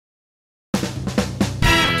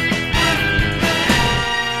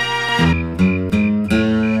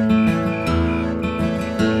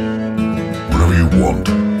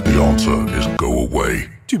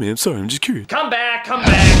Dude, man, I'm sorry, I'm just curious. Come back, come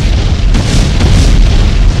back!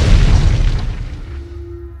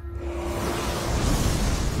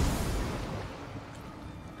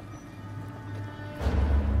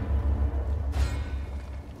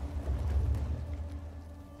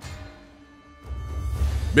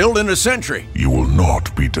 Building a sentry. You will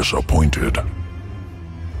not be disappointed.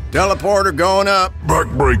 Teleporter going up.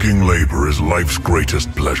 Backbreaking labor is life's greatest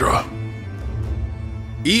pleasure.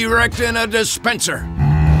 Erecting a dispenser.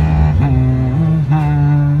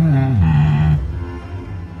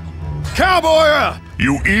 Cowboy!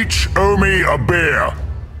 You each owe me a beer.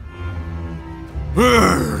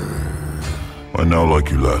 I now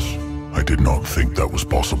like you less. I did not think that was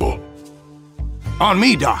possible. On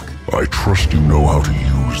me, Doc. I trust you know how to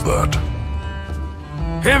use that.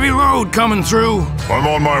 Heavy load coming through. I'm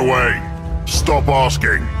on my way. Stop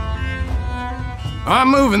asking. I'm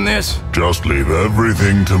moving this. Just leave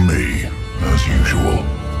everything to me, as usual.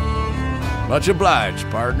 Much obliged,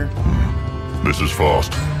 partner. This is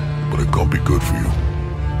fast, but it can't be good for you.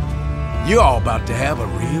 You all about to have a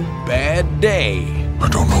real bad day. I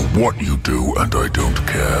don't know what you do, and I don't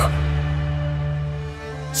care.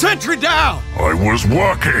 Sentry down! I was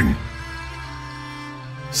working!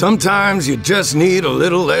 Sometimes you just need a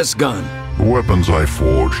little less gun. The weapons I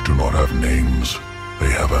forge do not have names.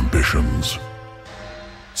 They have ambitions.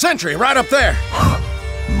 Sentry, right up there!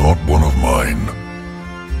 Not one of mine.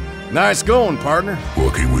 Nice going, partner.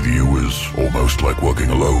 Working with you is almost like working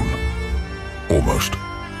alone. Almost.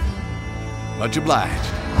 Much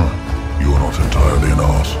obliged. You're not entirely an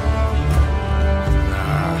arse.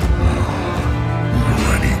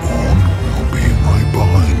 Engineer-Ornn will be right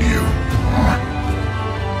behind you.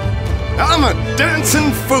 I'm a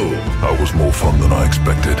dancing fool. That was more fun than I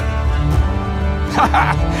expected.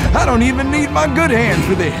 I don't even need my good hand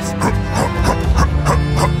for this.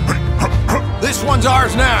 This one's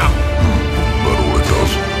ours now. That all it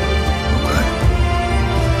does? Okay.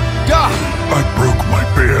 Doc! I broke my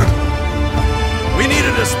beard. We need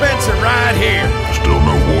a dispenser right here. Still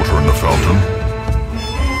no water in the fountain?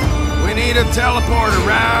 We need a teleporter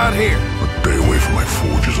right here. A day away from my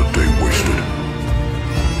forge is a day wasted.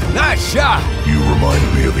 Nice shot! You remind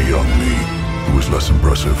me of a young me, who is less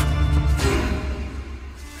impressive.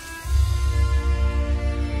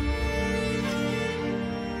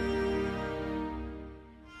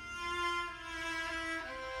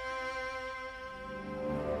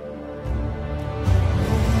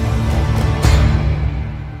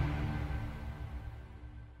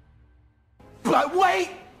 But wait!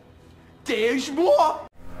 There's more!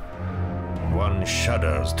 One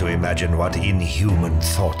shudders to imagine what inhuman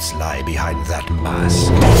thoughts lie behind that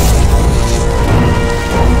mask.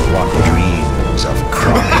 What dreams of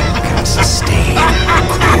chronic and sustained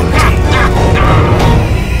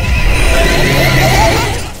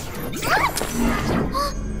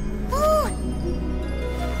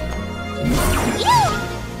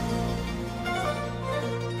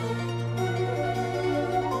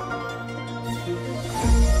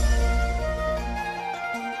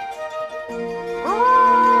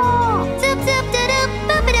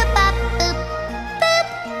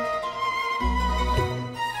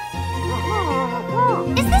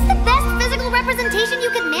Is this the best physical representation you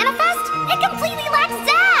could manifest? It completely lacks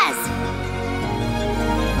zazz!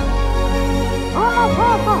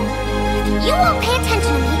 If you won't pay attention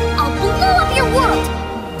to me, I'll blow up your world!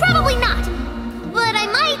 Probably not, but I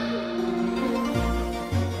might.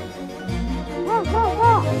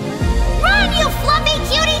 Run, you fluffy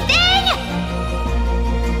cutie thing!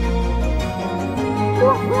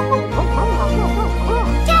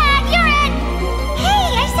 Dad, you're it! Hey,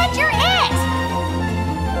 I said you're it!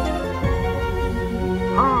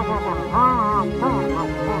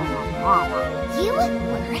 You were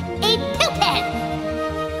a poophead!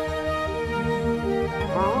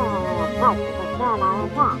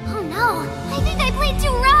 Oh no, I think I played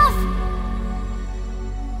too rough!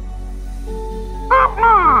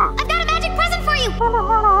 I've got a magic present for you!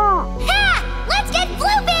 Ha! Let's get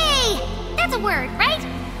floopy! That's a word, right?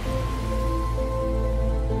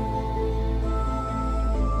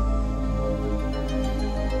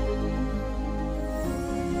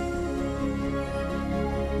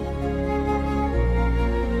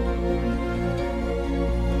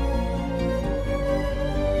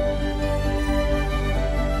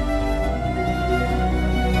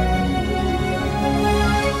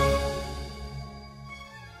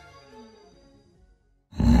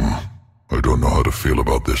 I don't know how to feel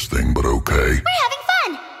about this thing, but okay. We're having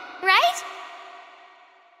fun, right?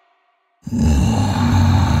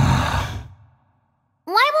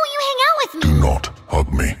 Why won't you hang out with me? Do not hug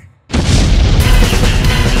me.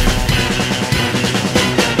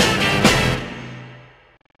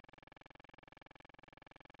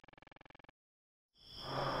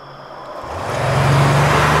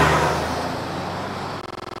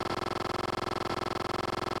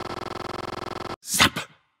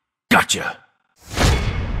 Gotcha.